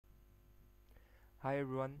Hi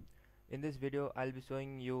everyone, in this video I'll be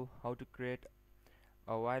showing you how to create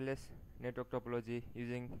a wireless network topology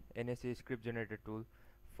using NSG script generator tool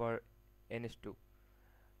for NS2.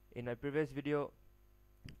 In my previous video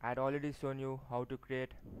I had already shown you how to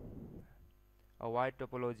create a wired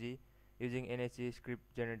topology using NSG script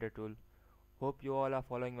generator tool. Hope you all are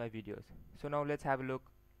following my videos. So now let's have a look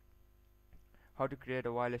how to create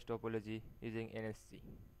a wireless topology using NSG.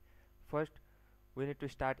 First we need to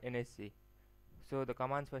start NSG. So the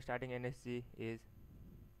commands for starting NSG is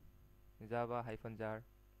java-jar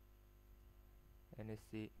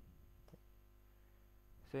NSG.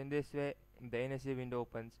 So in this way the NSG window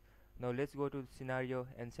opens. Now let's go to scenario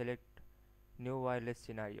and select new wireless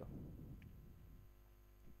scenario.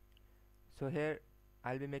 So here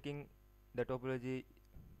I'll be making the topology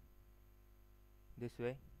this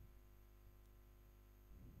way.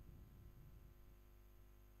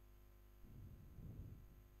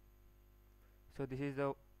 So this is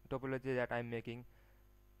the topology that I'm making,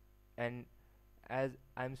 and as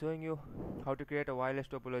I'm showing you how to create a wireless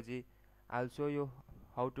topology, I'll show you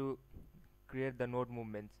how to create the node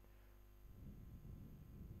movements.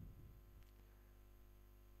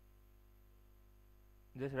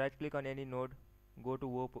 Just right click on any node, go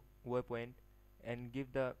to waypoint and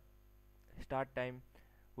give the start time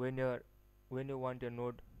when you want your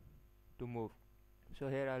node to move. So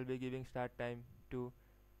here I'll be giving start time to,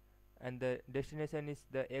 and the destination is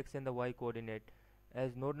the x and the y coordinate.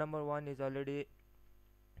 As node number 1 is already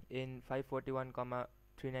in 541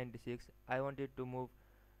 396, I want it to move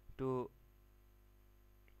to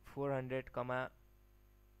 400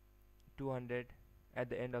 200 at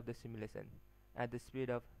the end of the simulation at the speed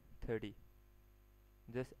of 30.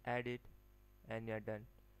 Just add it and you're done.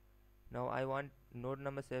 Now I want node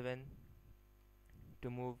number 7 to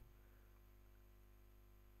move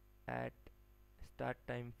at start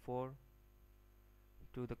time 4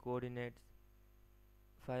 to the coordinates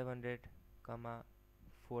 500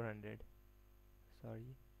 400,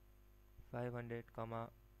 sorry, 500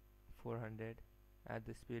 400 at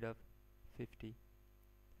the speed of 50.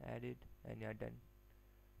 Add it and you're done.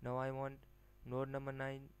 Now I want node number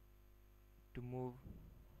 9 to move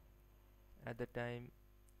at the time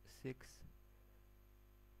 6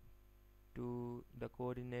 to the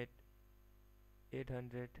coordinate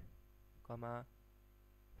 800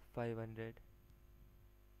 500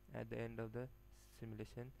 at the end of the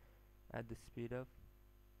simulation at the speed of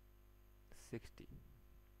 60.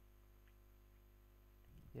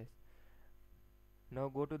 Yes. Now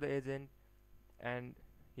go to the agent and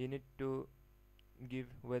you need to give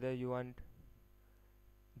whether you want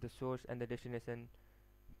the source and the destination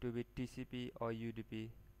to be TCP or UDP.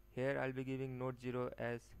 Here I'll be giving node 0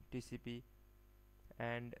 as TCP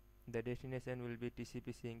and the destination will be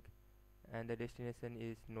TCP sync, and the destination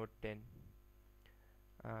is node 10.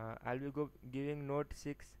 I'll be giving node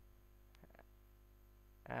 6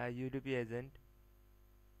 UDP agent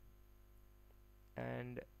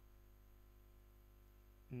and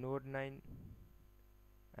node 9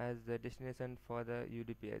 as the destination for the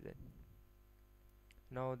UDP agent.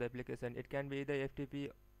 Now the application, it can be either FTP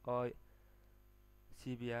or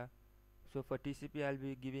CBR. So for TCP I'll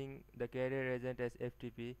be giving the carrier agent as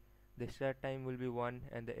FTP. The start time will be 1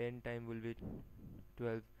 and the end time will be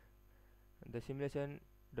 12.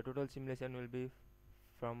 The total simulation will be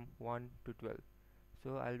from 1 to 12.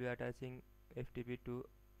 So I'll be attaching FTP to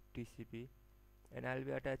TCP and I'll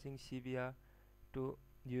be attaching CBR to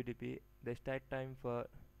UDP. The start time for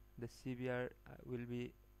the CBR will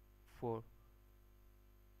be 4.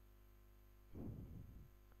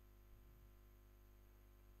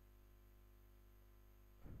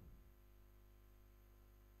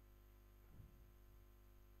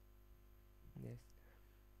 Yes.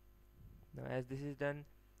 Now as this is done,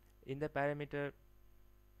 in the parameter,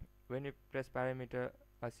 when you press parameter,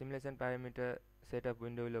 a simulation parameter setup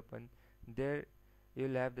window will open. There you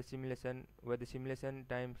will have the simulation, where the simulation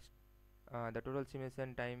times the total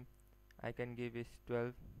simulation time I can give is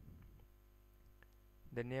 12.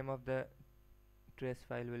 The name of the trace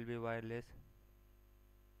file will be wireless,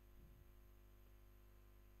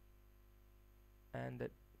 and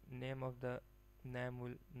the name of the NAM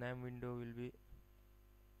window will be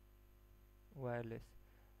wireless.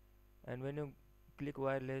 And when you click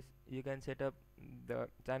wireless, you can set up the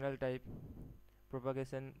channel type,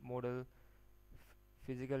 propagation model,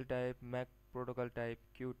 physical type, MAC protocol type,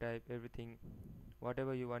 queue type, everything.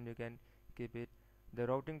 Whatever you want you can keep it. The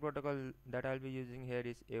routing protocol that I'll be using here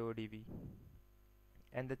is AODV,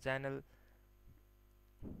 and the channel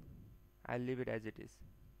I'll leave it as it is.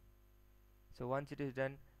 So once it is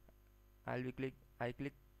done, I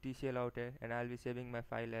click TCL out here and I'll be saving my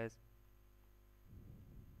file as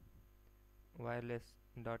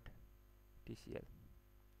wireless.tcl.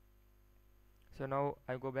 So now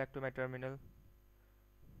I go back to my terminal.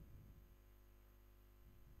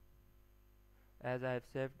 As I have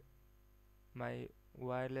saved my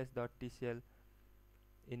wireless.tcl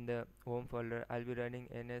in the home folder, I'll be running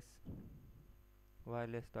ns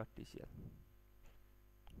wireless.tcl.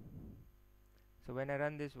 So when I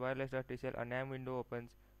run this wireless.tcl, a NAM window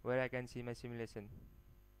opens where I can see my simulation.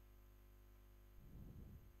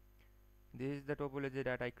 This is the topology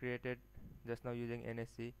that I created just now using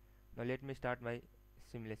NSG. Now let me start my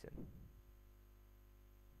simulation.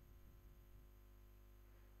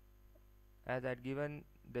 As I'd given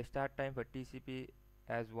the start time for TCP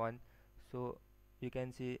as 1, so you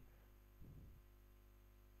can see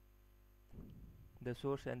the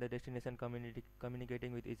source and the destination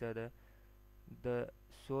communicating with each other. The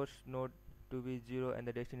source node to be 0 and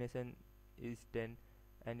the destination is 10,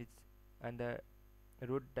 and the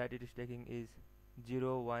route that it is taking is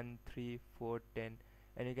 0 1 3 4 10.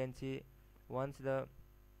 And you can see once the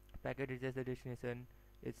packet reaches the destination,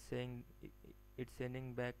 it's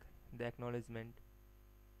sending back the acknowledgement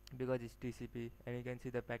because it's TCP, and you can see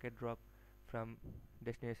the packet drop from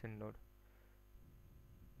destination node.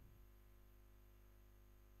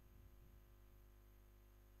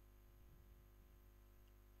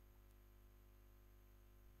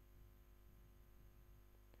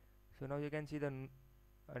 So now you can see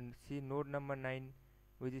see node number 9,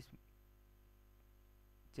 which is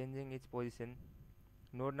changing its position,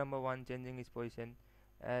 node number 1 changing its position,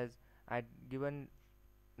 as I'd given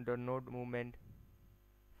the node movement.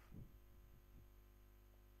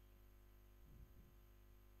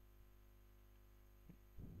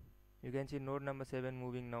 You can see node number 7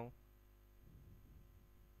 moving now.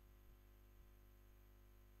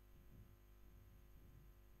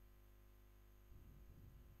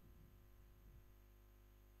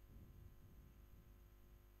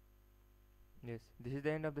 Yes, this is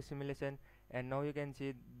the end of the simulation, and now you can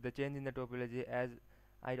see the change in the topology. As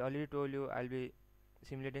I already told you, I'll be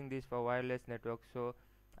simulating this for wireless network, so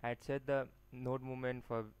I'd set the node movement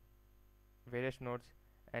for various nodes,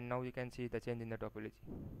 and now you can see the change in the topology.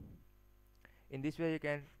 In this way you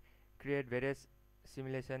can create various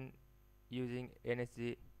simulation using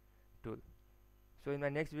NSG tool. So in my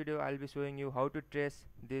next video I'll be showing you how to trace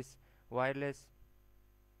this wireless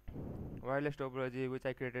topology which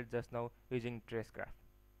I created just now using trace graph.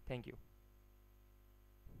 Thank you.